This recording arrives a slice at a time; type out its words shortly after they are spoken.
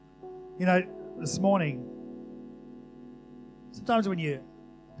You know, this morning, sometimes when you're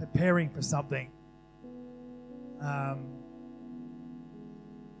preparing for something,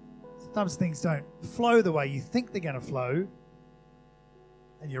 sometimes things don't flow the way you think they're going to flow,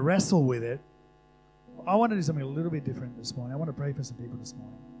 and you wrestle with it. I want to do something a little bit different this morning. I want to pray for some people this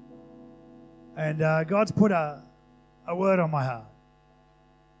morning. And God's put a word on my heart.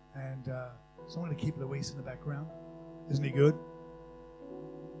 And so I'm going to keep Luis in the background. Isn't he good?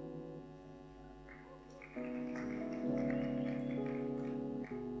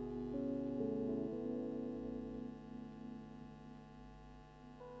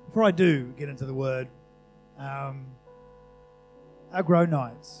 Before I do get into the word, our Grow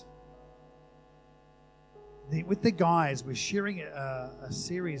Nights. With the guys, we're sharing a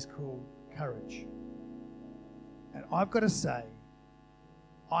series called Courage. And I've got to say,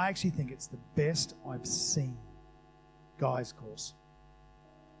 I actually think it's the best I've seen guys course.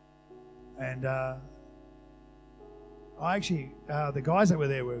 And the guys that were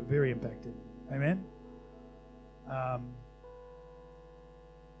there were very impacted. Amen?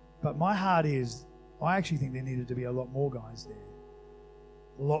 But my heart is, I actually think there needed to be a lot more guys there.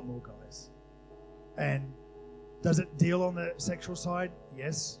 A lot more guys. And does it deal on the sexual side?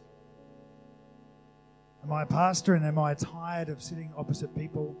 Yes. Am I a pastor and am I tired of sitting opposite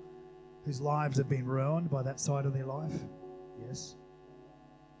people whose lives have been ruined by that side of their life? Yes.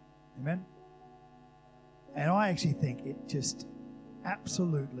 Amen? And I actually think it just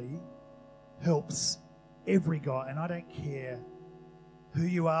absolutely helps every guy. And I don't care who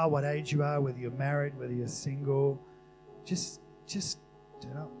you are, what age you are, whether you're married, whether you're single. Just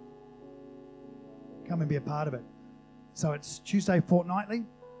turn up. Come and be a part of it. So it's Tuesday fortnightly.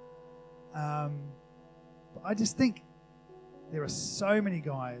 But I just think there are so many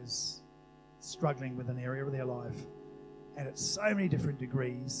guys struggling with an area of their life, and it's so many different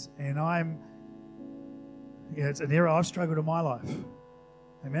degrees. And it's an area I've struggled in my life.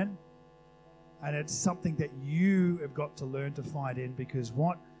 Amen? And it's something that you have got to learn to fight in, because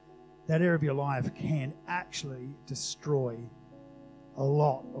that area of your life can actually destroy a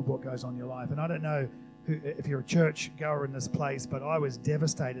lot of what goes on in your life. And I don't know if you're a church goer in this place, but I was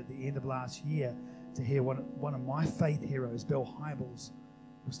devastated at the end of last year to hear one of my faith heroes, Bill Hybels,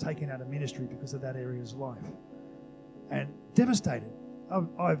 was taken out of ministry because of that area of his life. And devastated.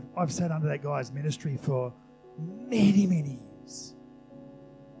 I've sat under that guy's ministry for many, many years.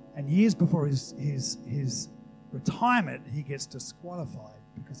 And years before his retirement, he gets disqualified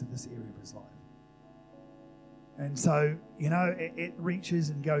because of this area of his life. And so, it reaches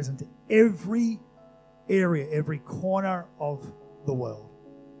and goes into every area, every corner of the world.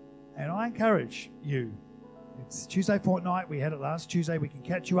 And I encourage you. It's Tuesday fortnight. We had it last Tuesday. We can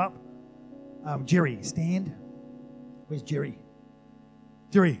catch you up. Jerry, stand. Where's Jerry?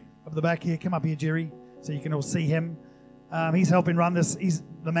 Jerry, up the back here. Come up here, Jerry, so you can all see him. He's helping run this. He's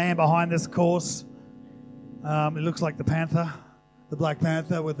the man behind this course. It looks like the Panther, the Black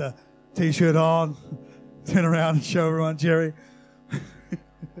Panther with the T-shirt on. Turn around and show everyone, Jerry.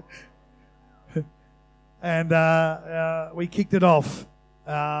 And we kicked it off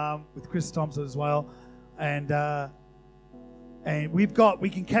with Chris Thompson as well. And we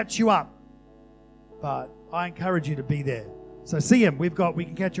can catch you up. But I encourage you to be there. So see him. We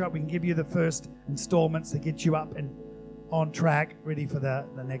can catch you up. We can give you the first installments to get you up and on track, ready for the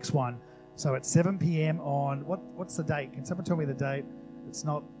next one. So at 7 p.m. on, what's the date? Can someone tell me the date? It's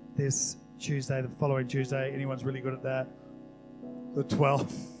not this Tuesday, the following Tuesday. Anyone's really good at that? The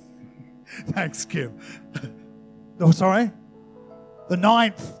 12th. Thanks, Kim. Oh, sorry? The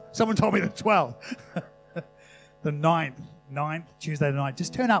 9th. Someone told me the 12th. The 9th, Tuesday the 9th.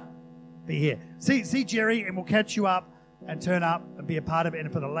 Just turn up. Be here. See Jerry, and we'll catch you up and turn up and be a part of it.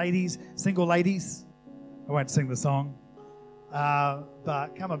 And for the ladies, single ladies, I won't sing the song,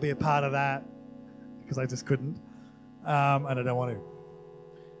 but come and be a part of that, because I just couldn't, and I don't want to.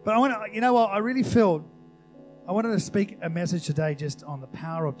 But I want to, I really feel I wanted to speak a message today just on the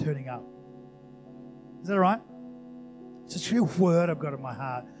power of turning up. Is that all right? It's a real word I've got in my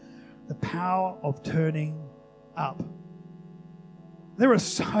heart. The power of turning up. There are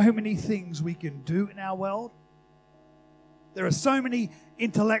so many things we can do in our world. There are so many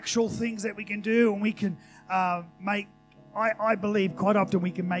intellectual things that we can do, and we can make, I believe quite often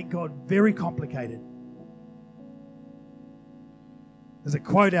we can make God very complicated. There's a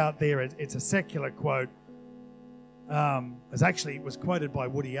quote out there, it's a secular quote. It was quoted by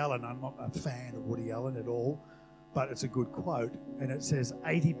Woody Allen. I'm not a fan of Woody Allen at all, but it's a good quote. And it says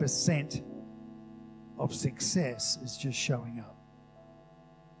 80% of success is just showing up.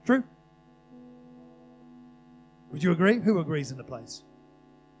 True? Would you agree? Who agrees in the place?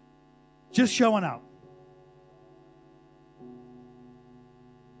 Just showing up.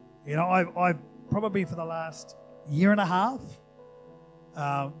 You know, I've probably for the last year and a half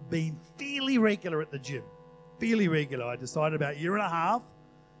been fairly regular at the gym. Fairly regular. I decided about a year and a half,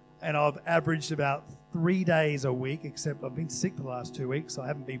 and I've averaged about 3 days a week, except I've been sick for the last 2 weeks, so I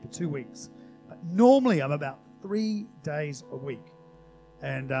haven't been for 2 weeks. But normally I'm about 3 days a week.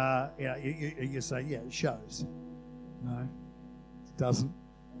 And, you say, yeah, it shows. No, it doesn't.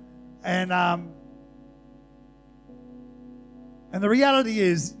 And the reality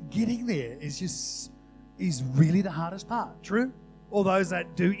is getting there is really the hardest part. True? All those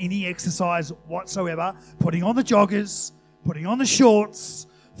that do any exercise whatsoever, putting on the joggers, putting on the shorts,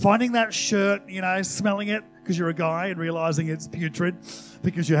 finding that shirt, smelling it because you're a guy and realizing it's putrid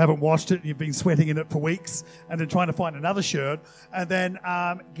because you haven't washed it and you've been sweating in it for weeks, and then trying to find another shirt, and then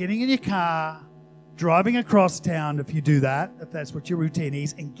getting in your car, driving across town if you do that, if that's what your routine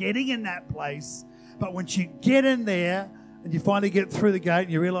is, and getting in that place. But once you get in there and you finally get through the gate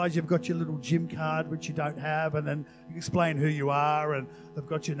and you realize you've got your little gym card, which you don't have, and then you explain who you are and they've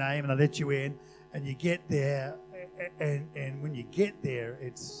got your name and they let you in, and you get there, and when you get there,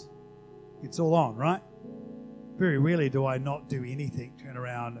 it's all on, right? Very rarely do I not do anything, turn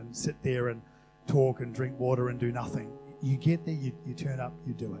around and sit there and talk and drink water and do nothing. You get there, you turn up,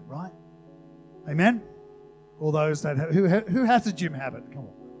 you do it, right? Amen? All those that who has a gym habit? Come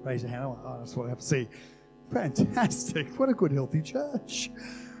on, raise your hand. Oh, that's what I have to see. Fantastic. What a good, healthy church.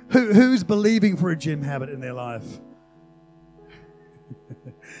 Who's believing for a gym habit in their life?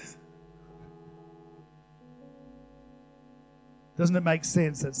 Doesn't it make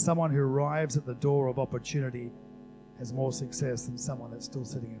sense that someone who arrives at the door of opportunity has more success than someone that's still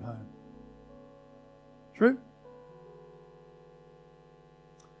sitting at home? True?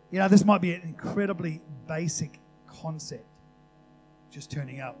 This might be an incredibly basic concept, just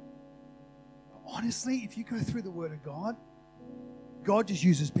turning up. But honestly, if you go through the Word of God, God just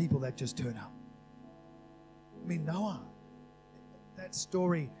uses people that just turn up. I mean, Noah, that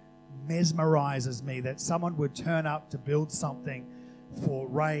story mesmerizes me, that someone would turn up to build something for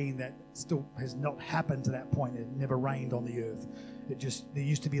rain that still has not happened to that point. It never rained on the earth. There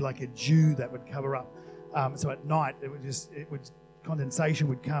used to be like a dew that would cover up. So at night, condensation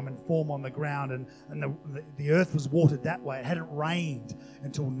would come and form on the ground, and the earth was watered that way. It hadn't rained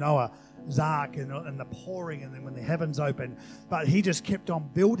until Noah's ark and the pouring, and then when the heavens opened. But he just kept on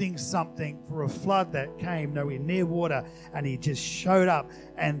building something for a flood that came nowhere near water, and he just showed up.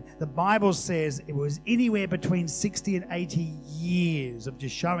 And the Bible says it was anywhere between 60 and 80 years of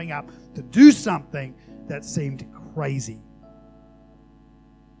just showing up to do something that seemed crazy.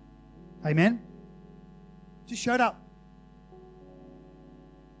 Amen? Just showed up.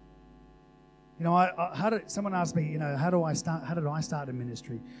 Someone asked me, how did I start a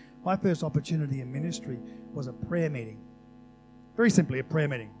ministry? My first opportunity in ministry was a prayer meeting. Very simply, a prayer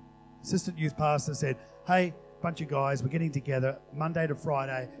meeting. Assistant youth pastor said, hey, bunch of guys, we're getting together Monday to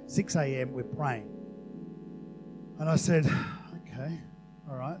Friday, 6 a.m., we're praying. And I said, okay,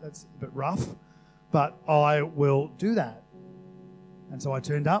 all right, that's a bit rough, but I will do that. And so I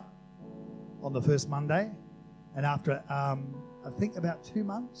turned up on the first Monday, and after, I think about 2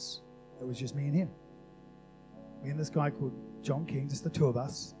 months, it was just me and him. Me and this guy called John King, just the two of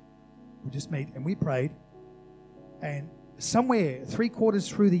us. We just meet and we prayed. And somewhere 3/4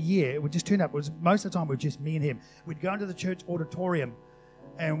 through the year, it would just turn up. It was most of the time it was just me and him. We'd go into the church auditorium,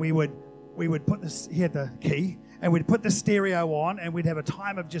 and we would put this. He had the key, and we'd put the stereo on, and we'd have a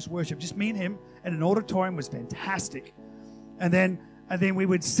time of just worship, just me and him. And an auditorium was fantastic. And then we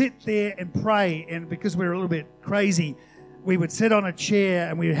would sit there and pray. And because we were a little bit crazy, we would sit on a chair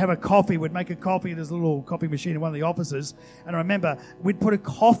and we'd have a coffee. We'd make a coffee. There's a little coffee machine in one of the offices. And I remember we'd put a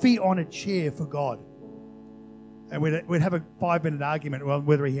coffee on a chair for God. And we'd have a 5-minute argument on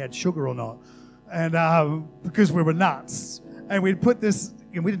whether he had sugar or not. And because we were nuts. And we'd put this,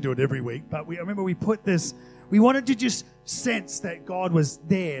 and we didn't do it every week, but I remember we put this, we wanted to just sense that God was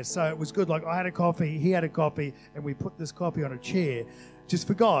there. So it was good. Like I had a coffee, he had a coffee, and we put this coffee on a chair just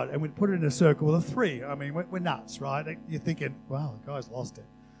for God, and we'd put it in a circle of 3. I mean, we're nuts, right? You're thinking, wow, the guy's lost it.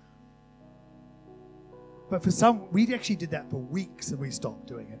 But for some, we actually did that for weeks, and we stopped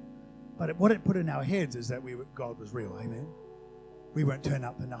doing it. But what it put in our heads is that God was real, amen? We won't turn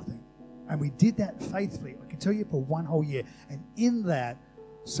up for nothing. And we did that faithfully, I can tell you, for 1 whole year. And in that,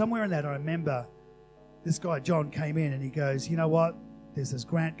 somewhere in that, I remember this guy, John, came in, and he goes, you know what? There's this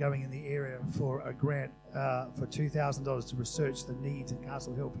grant going in the area for a grant for $2,000 to research the needs in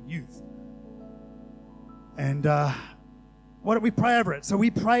Castle Hill for youth. And why don't we pray over it? So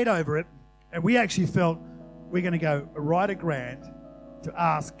we prayed over it, and we actually felt we're going to go write a grant to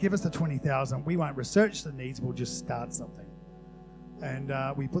ask, give us the 20,000. We won't research the needs. We'll just start something. And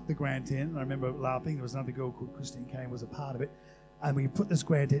we put the grant in. I remember laughing. There was another girl called Christine Kane was a part of it. And we put this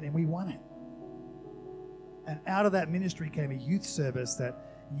grant in and we won it. And out of that ministry came a youth service that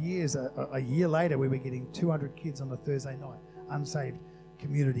a year later, we were getting 200 kids on a Thursday night, unsaved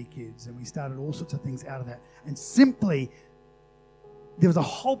community kids. And we started all sorts of things out of that. And simply, there was a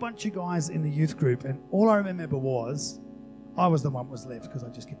whole bunch of guys in the youth group. And all I remember was, I was the one that was left because I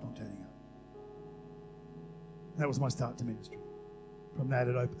just kept on turning up. That was my start to ministry. From that,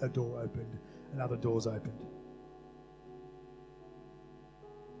 a door opened, and other doors opened.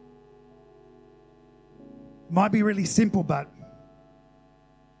 Might be really simple, but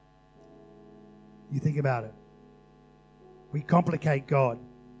you think about it. We complicate God.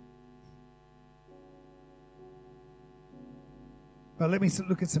 But let me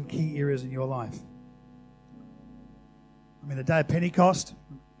look at some key areas in your life. I mean, the day of Pentecost,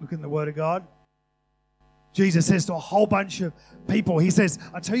 look in the Word of God. Jesus says to a whole bunch of people, he says,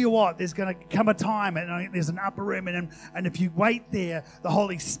 I tell you what, there's going to come a time and there's an upper room and if you wait there, the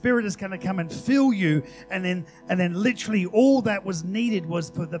Holy Spirit is going to come and fill you. And then literally all that was needed was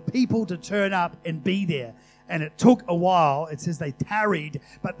for the people to turn up and be there. And it took a while. It says they tarried,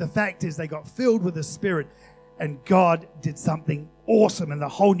 but the fact is they got filled with the Spirit and God did something awesome and the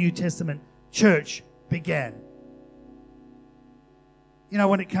whole New Testament church began. You know,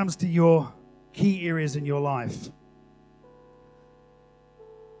 when it comes to your key areas in your life,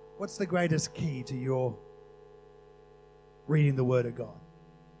 what's the greatest key to your reading the Word of God?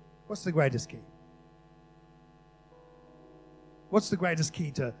 What's the greatest key? What's the greatest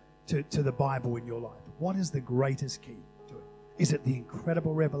key to the Bible in your life? What is the greatest key to it? Is it the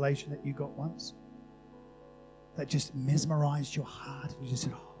incredible revelation that you got once that just mesmerized your heart and you just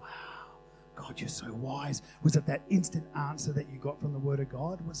said, oh, God, you're so wise? Was it that instant answer that you got from the Word of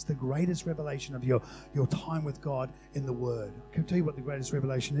God? What's the greatest revelation of your time with God in the Word? I can tell you what the greatest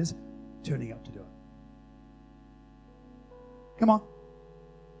revelation is. Turning up to do it. Come on.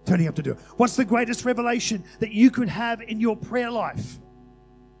 Turning up to do it. What's the greatest revelation that you could have in your prayer life?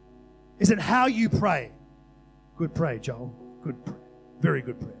 Is it how you pray? Good pray, Joel. Good pray. Very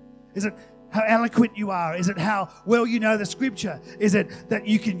good prayer. Is it how eloquent you are? Is it how well you know the Scripture? Is it that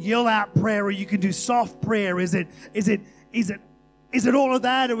you can yell out prayer or you can do soft prayer? Is it all of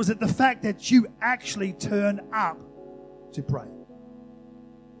that, or is it the fact that you actually turn up to pray?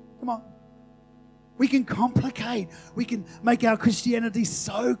 Come on. We can complicate. We can make our Christianity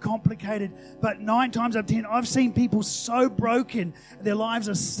so complicated. But 9 times out of 10, I've seen people so broken. Their lives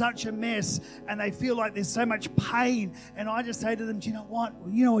are such a mess. And they feel like there's so much pain. And I just say to them, do you know what?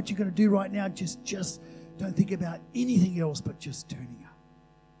 You know what you're going to do right now? Just don't think about anything else but just turning up.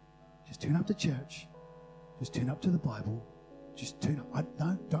 Just turn up to church. Just turn up to the Bible. Just turn up.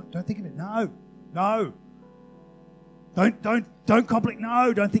 Don't think of it. No. Don't complicate.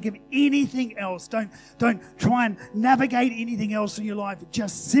 No, don't think of anything else. Don't try and navigate anything else in your life.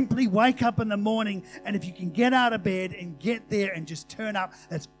 Just simply wake up in the morning, and if you can get out of bed and get there and just turn up,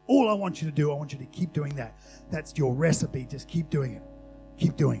 that's all I want you to do. I want you to keep doing that. That's your recipe. Just keep doing it.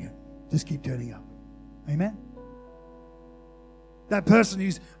 Keep doing it. Just keep turning up. Amen? That person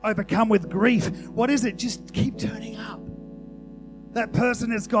who's overcome with grief, what is it? Just keep turning up. That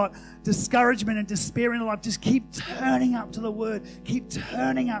person that's got discouragement and despair in life, just keep turning up to the Word. Keep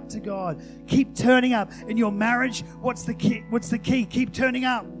turning up to God. Keep turning up. In your marriage, what's the key? What's the key? Keep turning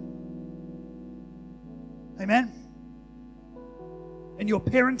up. Amen? In your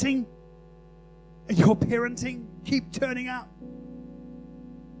parenting, keep turning up.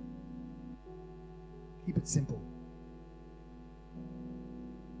 Keep it simple.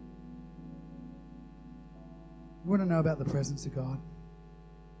 You want to know about the presence of God?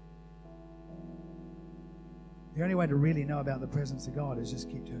 The only way to really know about the presence of God is just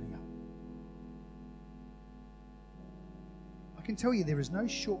keep turning up. I can tell you there is no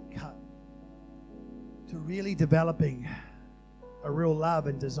shortcut to really developing a real love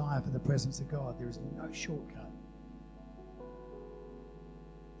and desire for the presence of God. There is no shortcut.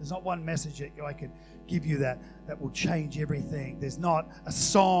 There's not one message that I can give you that will change everything. There's not a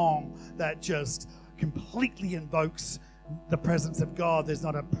song that just completely invokes the presence of God. There's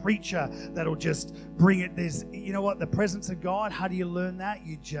not a preacher that'll just bring it. You know what? The presence of God, how do you learn that?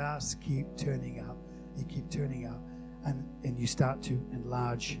 You just keep turning up. You keep turning up. And you start to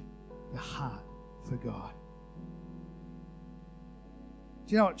enlarge your heart for God.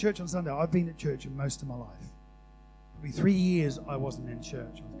 Do you know what? Church on Sunday, I've been at church in most of my life. Probably 3 years I wasn't in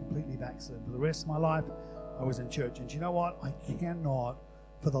church. I was completely backslidden. For the rest of my life, I was in church. And do you know what? I cannot,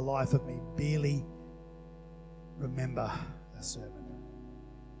 for the life of me, barely remember a sermon.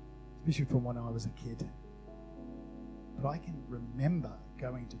 especially from when I was a kid. But I can remember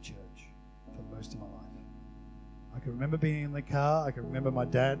going to church for most of my life. I can remember being in the car. I can remember my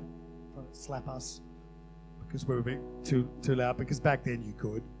dad trying to slap us because we were being too loud, because back then you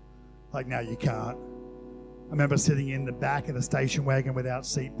could. Like now you can't. I remember sitting in the back of the station wagon without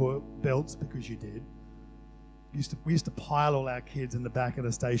seat belts, because you did. We used to pile all our kids in the back of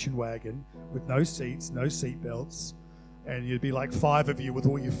the station wagon with no seats, no seat belts, and you'd be like 5 of you with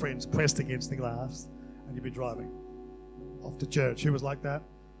all your friends pressed against the glass, and you'd be driving off to church. Who was like that?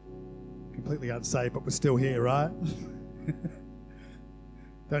 Completely unsafe, but we're still here, right?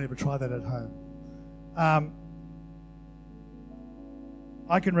 Don't ever try that at home.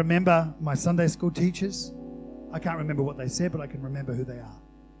 I can remember my Sunday school teachers. I can't remember what they said, but I can remember who they are.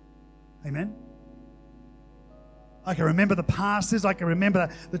 Amen? I can remember the pastors. I can remember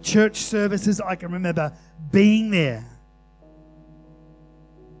the church services. I can remember being there.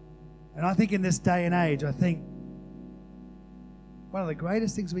 And I think in this day and age, I think one of the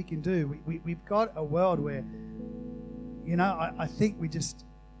greatest things we can do, we've got a world where, I think we've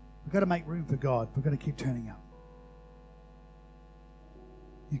got to make room for God. We've got to keep turning up.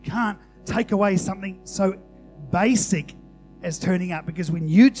 You can't take away something so basic as turning up, because when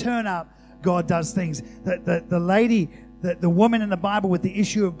you turn up, God does things. The lady, the woman in the Bible with the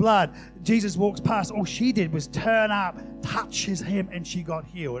issue of blood, Jesus walks past. All she did was turn up, touch his hem, and she got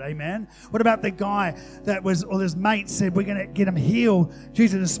healed. Amen. What about the guy his mates said, we're going to get him healed?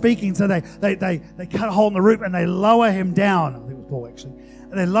 Jesus is speaking, so they cut a hole in the roof and they lower him down. I think it was Paul actually.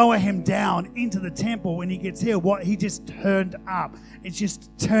 And they lower him down into the temple when he gets healed. He just turned up. It's just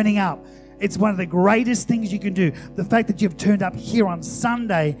turning up. It's one of the greatest things you can do. The fact that you've turned up here on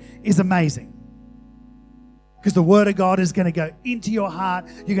Sunday is amazing. Because the Word of God is going to go into your heart.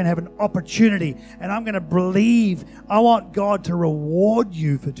 You're going to have an opportunity. And I'm going to believe, I want God to reward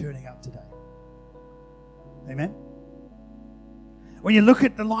you for turning up today. Amen? When you look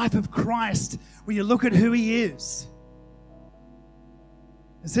at the life of Christ, when you look at who He is,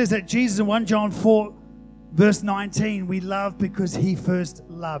 it says that Jesus in 1 John 4, verse 19, we love because He first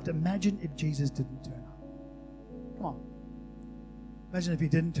loved. Imagine if Jesus didn't turn up. Come on. Imagine if He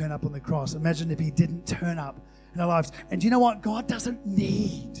didn't turn up on the cross. Imagine if He didn't turn up in our lives. And do you know what? God doesn't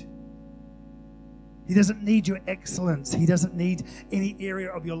need. He doesn't need your excellence. He doesn't need any area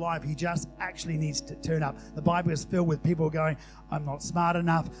of your life. He just actually needs to turn up. The Bible is filled with people going, I'm not smart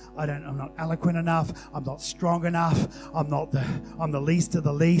enough. I'm not eloquent enough. I'm not strong enough. I'm the least of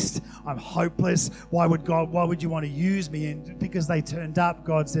the least. I'm hopeless. Why would you want to use me? And because they turned up,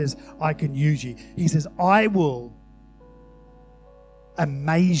 God says, I can use you. He says, I will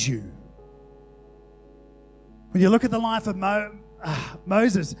amaze you. When you look at the life of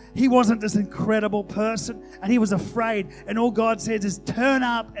Moses, he wasn't this incredible person, and he was afraid, and all God says is, turn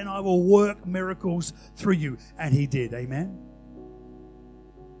up and I will work miracles through you. And He did. Amen.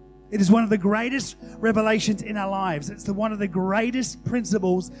 It is one of the greatest revelations in our lives. It's one of the greatest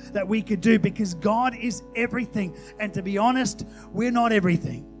principles that we could do, because God is everything, and to be honest, we're not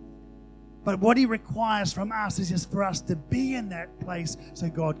everything. But what He requires from us is just for us to be in that place so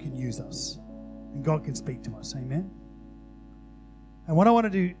God can use us and God can speak to us. Amen. And what I want to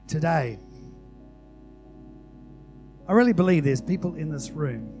do today, I really believe there's people in this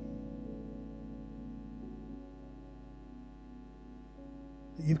room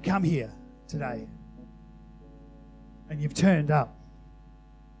that you've come here today and you've turned up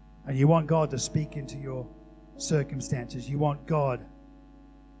and you want God to speak into your circumstances. You want God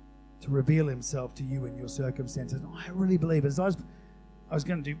to reveal Himself to you in your circumstances. And I really believe, as I was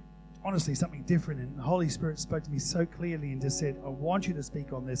going to do honestly something different, and the Holy Spirit spoke to me so clearly and just said, I want you to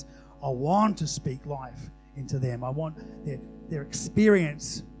speak on this. I want to speak life into them. I want their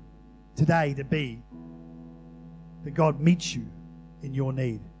experience today to be that God meets you in your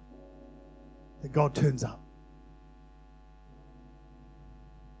need, that God turns up.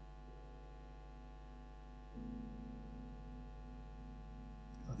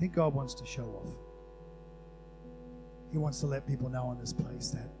 I think God wants to show off. He wants to let people know in this place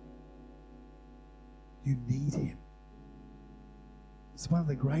that you need Him. It's one of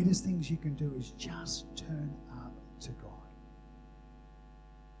the greatest things you can do is just turn up to God.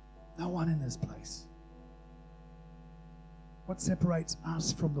 No one in this place. What separates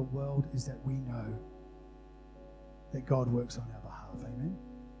us from the world is that we know that God works on our behalf. Amen?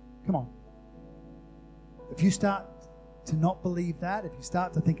 Come on. If you start to not believe that, if you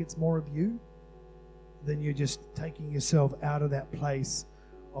start to think it's more of you, then you're just taking yourself out of that place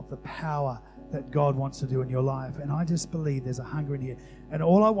of the power that God wants to do in your life. And I just believe there's a hunger in here. And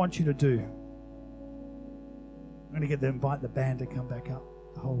all I want you to do, I'm going to invite the band to come back up,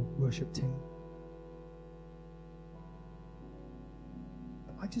 the whole worship. worship team.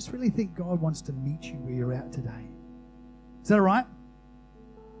 I just really think God wants to meet you where you're at today. Is that all right?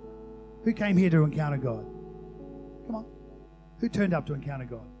 Who came here to encounter God? Come on. Who turned up to encounter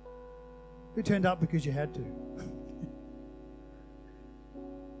God? Who turned up because you had to?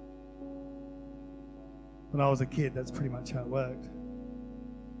 When I was a kid, that's pretty much how it worked.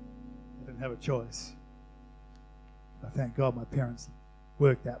 I didn't have a choice. I thank God my parents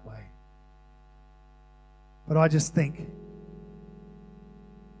worked that way. But I just think,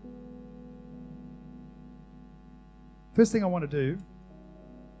 first thing I want to do,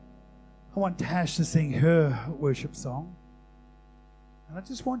 I want Tash to sing her worship song. And I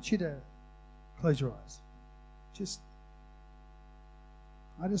just want you to close your eyes.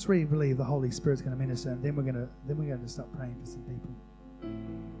 I just really believe the Holy Spirit's going to minister, and then we're going to start praying for some people.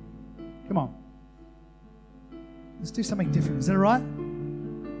 Come on. Let's do something different. Is that all right?